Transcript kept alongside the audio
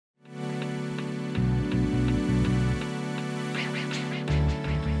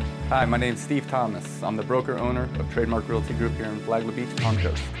Hi, my name's Steve Thomas. I'm the broker-owner of Trademark Realty Group here in Flagler Beach, Palm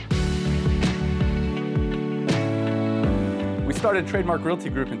Coast. We started Trademark Realty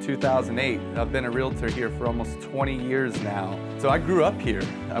Group in 2008. I've been a realtor here for almost 20 years now. So I grew up here.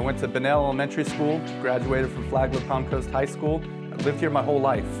 I went to Bunnell Elementary School, graduated from Flagler Palm Coast High School. I lived here my whole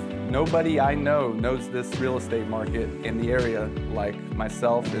life. Nobody I know knows this real estate market in the area like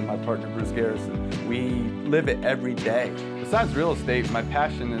myself and my partner Bruce Garrison. We live it every day. Besides real estate, my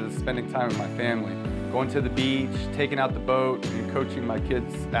passion is spending time with my family, going to the beach, taking out the boat, and coaching my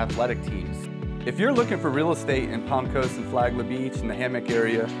kids' athletic teams. If you're looking for real estate in Palm Coast and Flagler Beach and the Hammock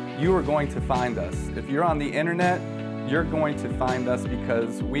area, you are going to find us. If you're on the internet, you're going to find us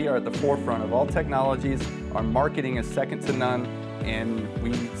because we are at the forefront of all technologies. Our marketing is second to none, and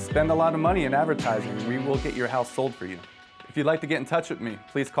we spend a lot of money in advertising. We will get your house sold for you. If you'd like to get in touch with me,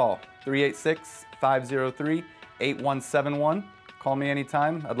 please call 386-503-8171. Call me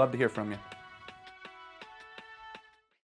anytime. I'd love to hear from you.